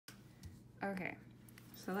Okay,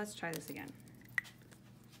 so let's try this again.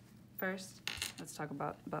 First, let's talk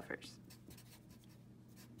about buffers.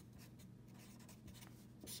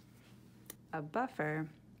 A buffer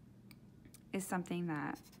is something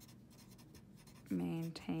that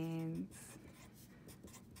maintains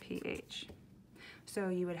pH. So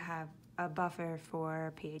you would have a buffer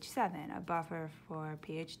for pH 7, a buffer for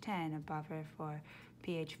pH 10, a buffer for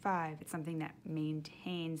pH 5. It's something that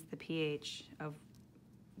maintains the pH of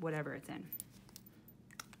whatever it's in.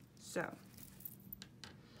 So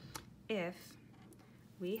if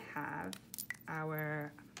we have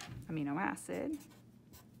our amino acid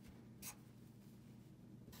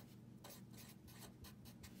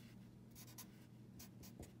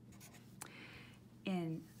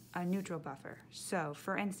in a neutral buffer. So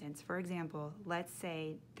for instance, for example, let's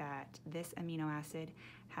say that this amino acid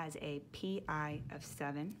has a pi of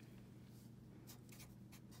 7,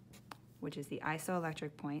 which is the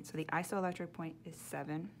isoelectric point. So the isoelectric point is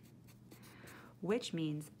 7, which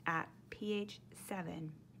means at pH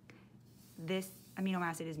 7, this amino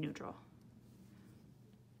acid is neutral.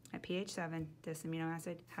 At pH 7, this amino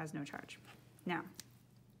acid has no charge. Now,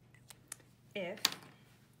 if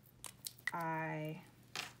I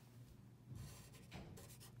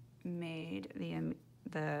made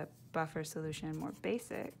the buffer solution more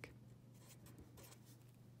basic,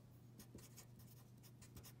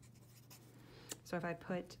 so if I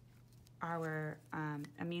put our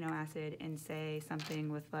amino acid in, say, something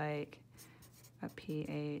with like a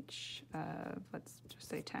pH of, let's just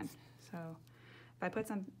say 10. So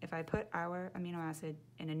if I put our amino acid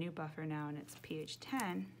in a new buffer now and it's pH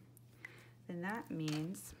 10, then that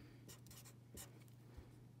means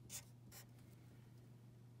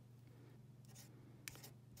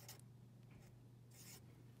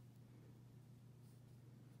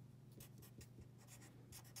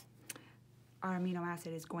our amino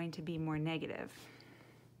acid is going to be more negative.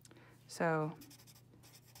 So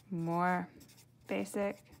more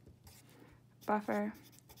basic buffer,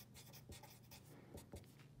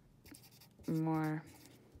 more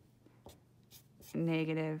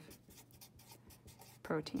negative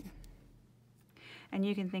protein. And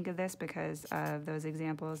you can think of this because of those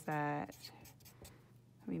examples that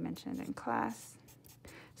we mentioned in class.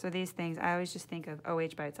 So these things, I always just think of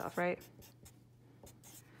OH by itself, right?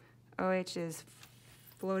 OH is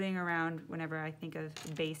floating around whenever I think of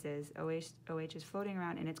bases. OH is floating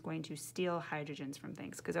around and it's going to steal hydrogens from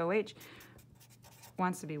things because OH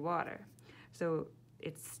wants to be water. So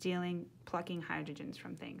it's plucking hydrogens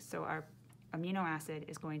from things. So our amino acid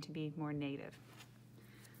is going to be more negative.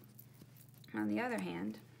 On the other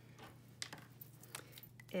hand,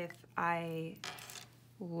 if I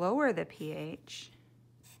lower the pH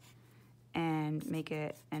and make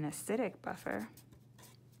it an acidic buffer,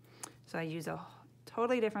 so I use a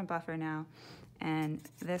totally different buffer now, and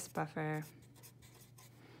this buffer,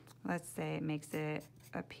 let's say it makes it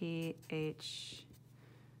a pH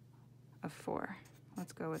of 4.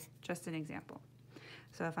 Let's go with just an example.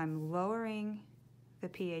 So if I'm lowering the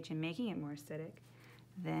pH and making it more acidic,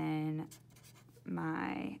 then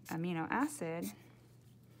my amino acid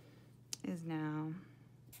is now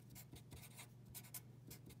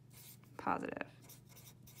positive.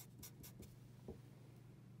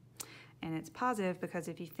 And it's positive because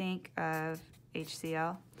if you think of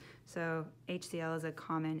HCl, so HCl is a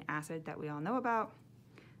common acid that we all know about.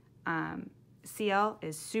 Cl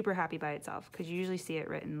is super happy by itself because you usually see it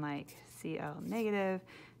written like Cl negative,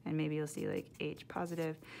 and maybe you'll see like H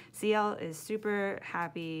positive. Cl is super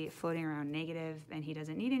happy floating around negative, and he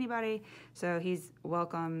doesn't need anybody, so he's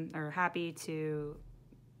welcome or happy to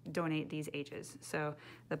donate these H's. So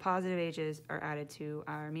the positive H's are added to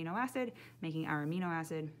our amino acid, making our amino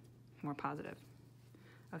acid more positive.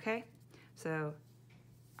 Okay, so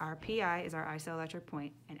our pi is our isoelectric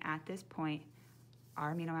point, and at this point,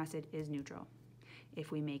 our amino acid is neutral.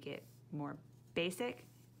 If we make it more basic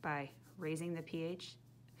by raising the pH,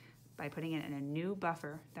 by putting it in a new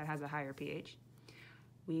buffer that has a higher pH,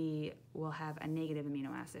 we will have a negative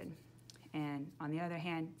amino acid. And on the other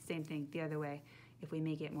hand, same thing the other way. If we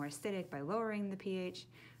make it more acidic by lowering the pH,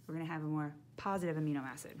 we're going to have a more positive amino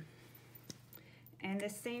acid. And the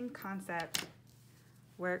same concept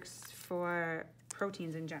works for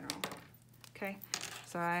proteins in general. Okay,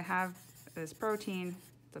 so I have this protein,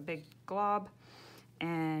 it's a big glob,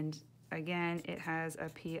 and again, it has a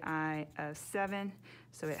pi of 7,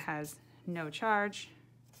 so it has no charge.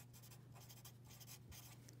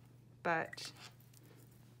 But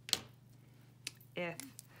if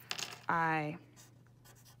I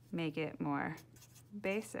make it more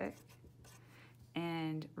basic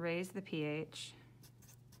and raise the pH,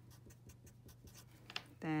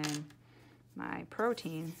 then my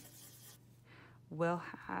protein will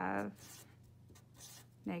have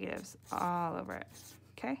negatives all over it,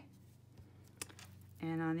 okay?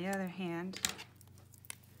 And on the other hand,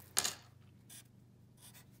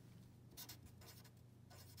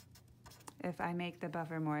 if I make the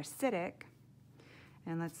buffer more acidic,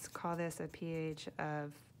 and let's call this a pH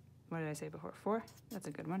of, what did I say before, 4? That's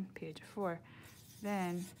a good one, pH of 4.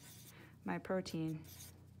 Then my protein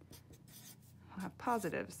will have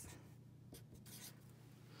positives.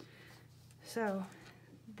 So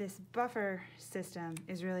this buffer system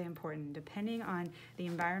is really important. Depending on the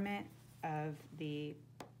environment of the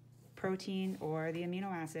protein or the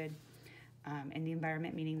amino acid, and the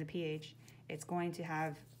environment meaning the pH, it's going to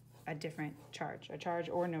have a different charge, a charge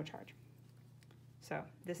or no charge. So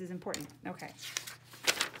this is important. Okay,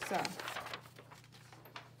 so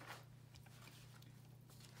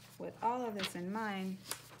with all of this in mind,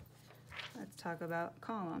 let's talk about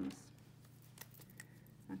columns.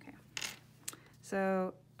 Okay,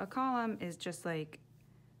 so a column is just like,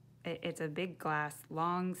 it's a big glass,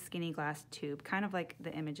 long, skinny glass tube, kind of like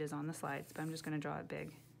the images on the slides, but I'm just going to draw it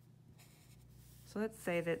big. So let's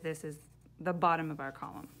say that this is the bottom of our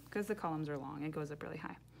column, because the columns are long, it goes up really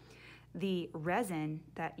high. The resin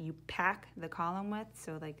that you pack the column with,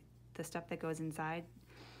 so like the stuff that goes inside,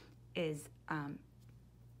 is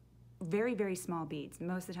very, very small beads.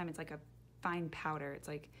 Most of the time it's like a fine powder. It's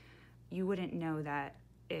like, you wouldn't know that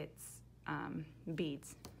it's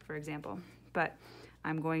beads, for example. But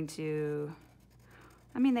I'm going to,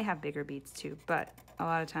 I mean, they have bigger beads too, but a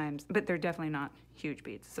lot of times, but they're definitely not huge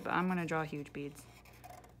beads. So I'm gonna draw huge beads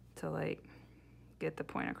to like get the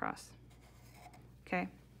point across, okay?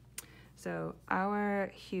 So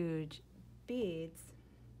our huge beads,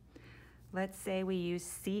 let's say we use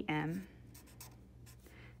CM,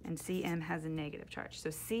 and CM has a negative charge. So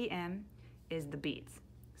CM is the beads.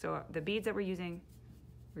 So the beads that we're using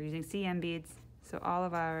CM beads, so all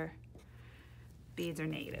of our beads are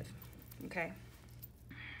negative, okay?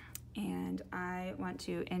 And I want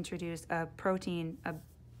to introduce a protein,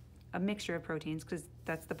 a mixture of proteins, because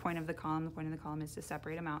that's the point of the column. The point of the column is to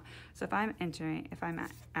separate them out. So if I'm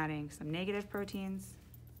adding some negative proteins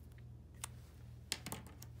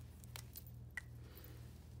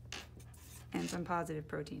and some positive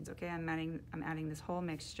proteins, okay? I'm adding this whole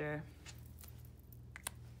mixture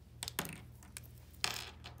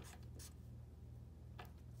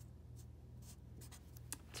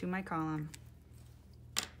to my column.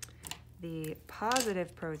 The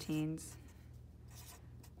positive proteins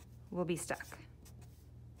will be stuck.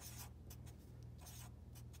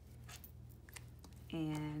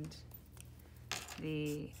 And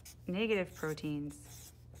the negative proteins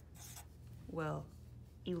will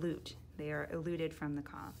elute. They are eluted from the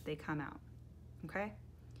column. They come out, okay?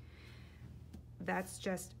 That's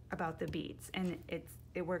just about the beads. And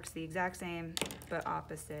it works the exact same, but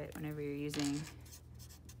opposite whenever you're using,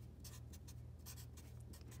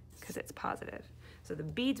 because it's positive. So the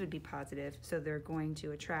beads would be positive, so they're going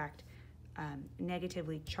to attract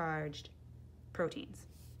negatively charged proteins.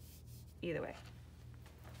 Either way.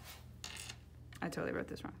 I totally wrote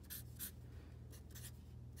this wrong.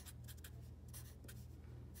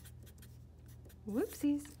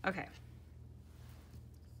 Whoopsies. Okay.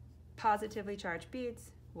 Positively charged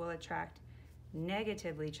beads will attract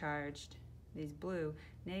negatively charged, these blue,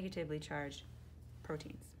 negatively charged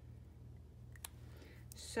proteins.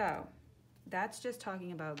 So that's just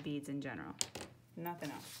talking about beads in general, nothing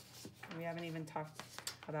else. We haven't even talked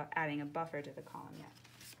about adding a buffer to the column yet.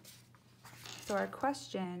 So our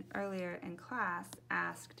question earlier in class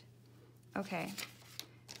asked, okay,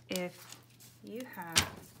 if you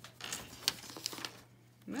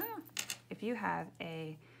have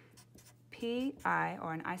a PI,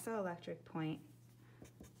 or an isoelectric point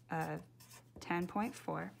of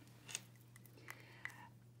 10.4,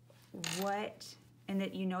 and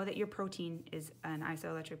that you know that your protein is an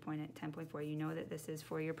isoelectric point at 10.4, you know that this is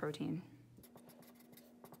for your protein.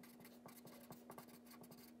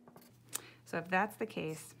 So if that's the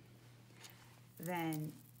case,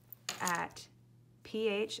 then at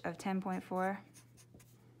pH of 10.4,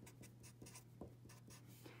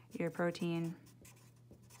 your protein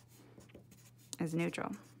is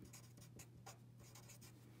neutral.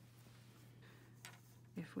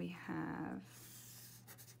 If we have,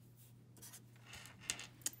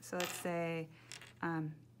 so let's say that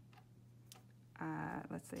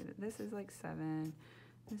this is like 7,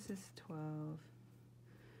 this is 12,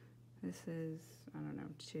 this is, I don't know,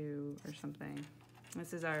 2 or something.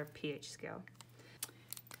 This is our pH scale.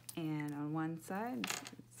 And on one side,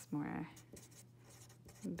 it's more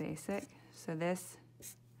basic. So this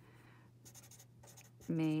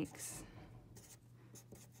makes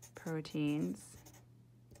proteins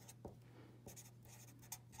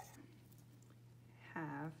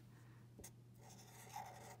have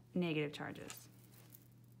negative charges.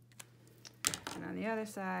 And on the other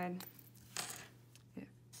side,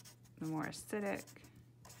 the more acidic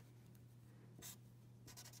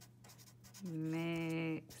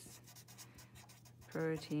makes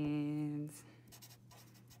proteins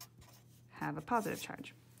have a positive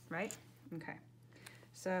charge, right? Okay.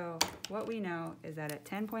 So what we know is that at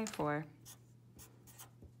 10.4,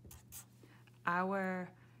 our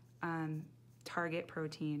target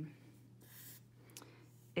protein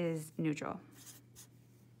is neutral.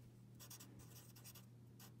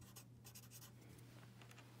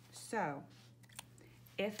 So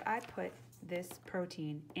if I put this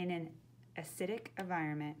protein in an acidic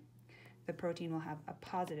environment, the protein will have a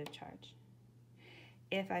positive charge.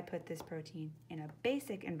 If I put this protein in a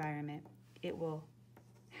basic environment, it will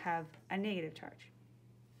have a negative charge.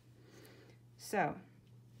 So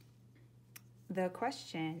the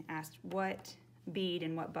question asked, what bead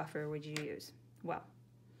and what buffer would you use? Well,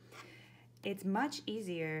 it's much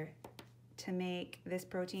easier to make this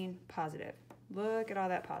protein positive. Look at all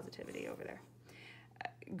that positivity over there.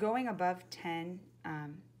 Going above 10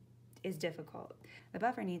 is difficult. The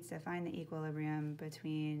buffer needs to find the equilibrium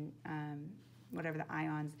between whatever the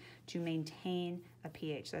ions to maintain a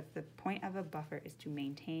pH. That's the point of a buffer, is to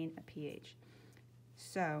maintain a pH.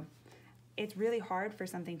 So it's really hard for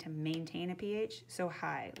something to maintain a pH so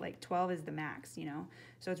high, like 12 is the max, you know?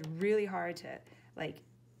 So it's really hard to, like,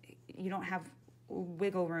 you don't have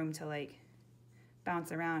wiggle room to, like,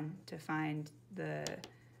 bounce around to find the,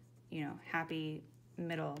 you know, happy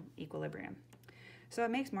middle equilibrium. So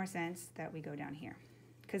it makes more sense that we go down here.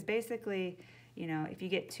 Because basically, you know, if you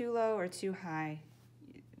get too low or too high,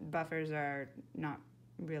 buffers are not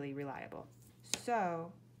really reliable. So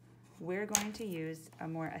we're going to use a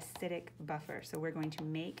more acidic buffer. So we're going to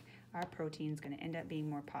make our proteins going to end up being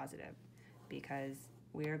more positive because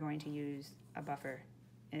we are going to use a buffer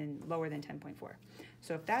in lower than 10.4.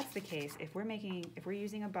 So if that's the case, if we're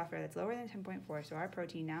using a buffer that's lower than 10.4, so our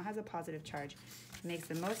protein now has a positive charge, it makes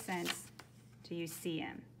the most sense to use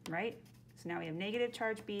CM, right? So now we have negative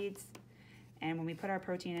charge beads, and when we put our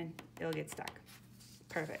protein in, it'll get stuck.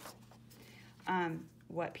 Perfect.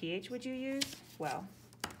 What pH would you use? Well,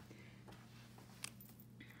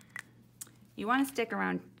 you want to stick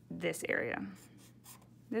around this area.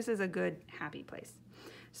 This is a good, happy place.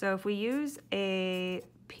 So if we use a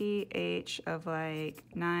pH of like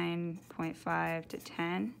 9.5 to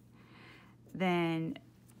 10, then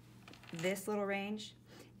this little range,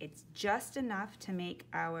 it's just enough to make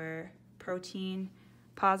our protein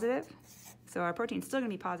positive. So our protein's still gonna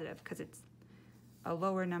be positive because it's a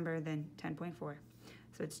lower number than 10.4.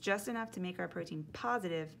 So it's just enough to make our protein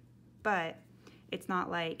positive, but it's not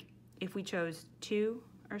like if we chose 2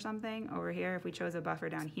 or something over here, if we chose a buffer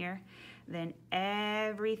down here, then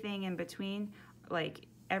everything in between, like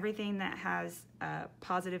everything that has a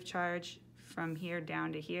positive charge from here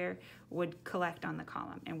down to here would collect on the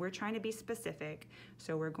column. And we're trying to be specific,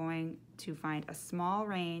 so we're going to find a small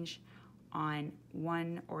range on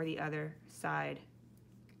one or the other side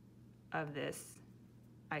of this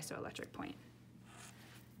isoelectric point.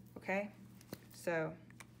 Okay? So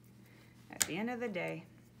at the end of the day,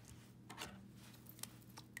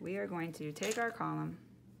 we are going to take our column,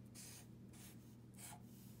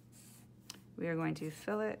 we are going to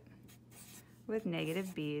fill it with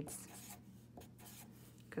negative beads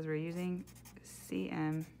because we're using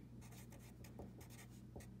CM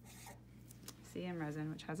resin,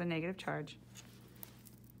 which has a negative charge.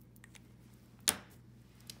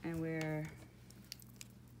 And we're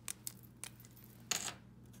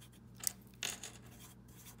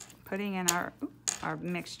putting in our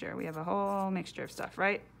mixture. We have a whole mixture of stuff,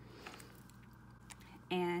 right?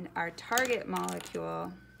 And our target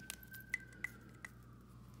molecule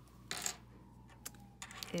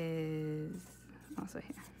is also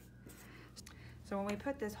here. So when we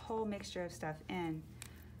put this whole mixture of stuff in,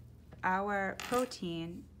 our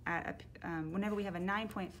protein at whenever we have a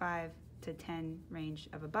 9.5 to 10 range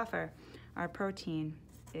of a buffer, our protein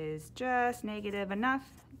is just negative enough.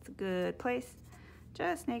 It's a good place,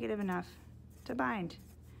 just negative enough to bind,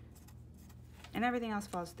 and everything else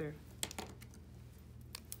falls through.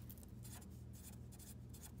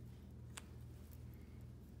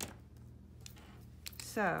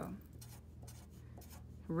 So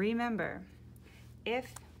remember,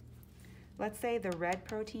 if, let's say the red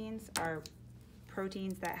proteins are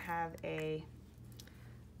proteins that have a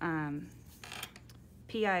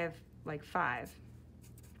PI of like 5,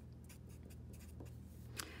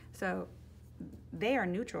 so they are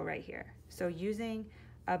neutral right here. So using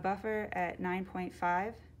a buffer at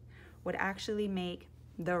 9.5 would actually make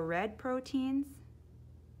the red proteins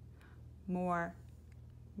more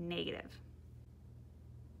negative,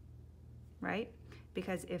 right?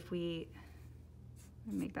 Because if we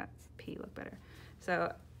make that P look better.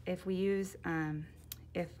 So if we use,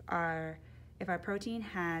 if our protein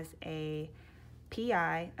has a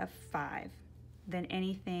PI of 5, then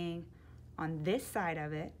anything on this side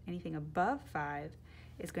of it, anything above 5,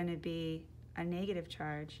 is going to be a negative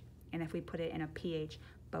charge. And if we put it in a pH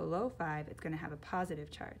below 5, it's going to have a positive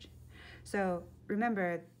charge. So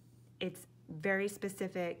remember, it's very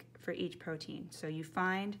specific for each protein. So you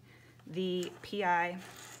find the PI,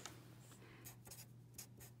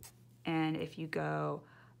 and if you go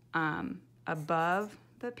above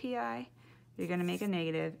the PI, you're going to make a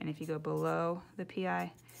negative, and if you go below the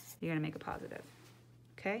PI, you're going to make a positive.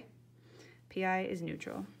 Okay? PI is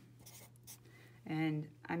neutral, and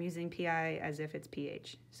I'm using PI as if it's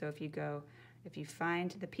pH. So if you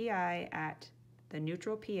find the PI at the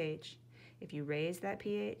neutral pH, if you raise that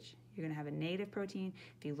pH, you're going to have a negative protein.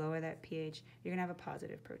 If you lower that pH, you're going to have a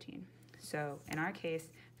positive protein. So in our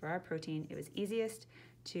case, for our protein, it was easiest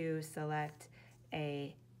to select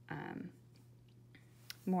a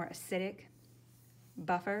more acidic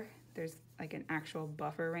buffer. There's like an actual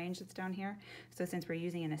buffer range that's down here. So since we're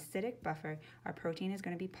using an acidic buffer, our protein is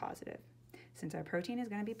going to be positive. Since our protein is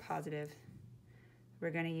going to be positive,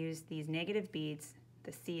 we're going to use these negative beads,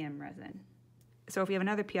 the CM resin. So if we have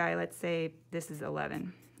another PI, let's say this is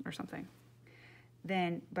 11 or something,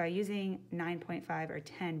 then by using 9.5 or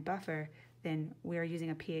 10 buffer, then we are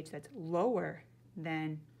using a pH that's lower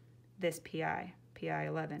than this PI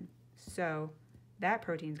 11. So that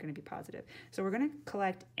protein is going to be positive. So we're going to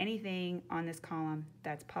collect anything on this column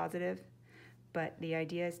that's positive, but the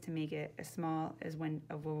idea is to make it as small as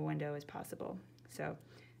of a window as possible. So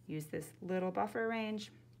use this little buffer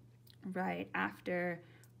range right after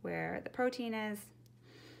where the protein is,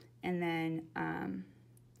 and then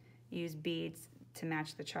use beads to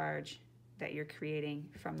match the charge that you're creating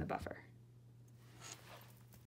from the buffer.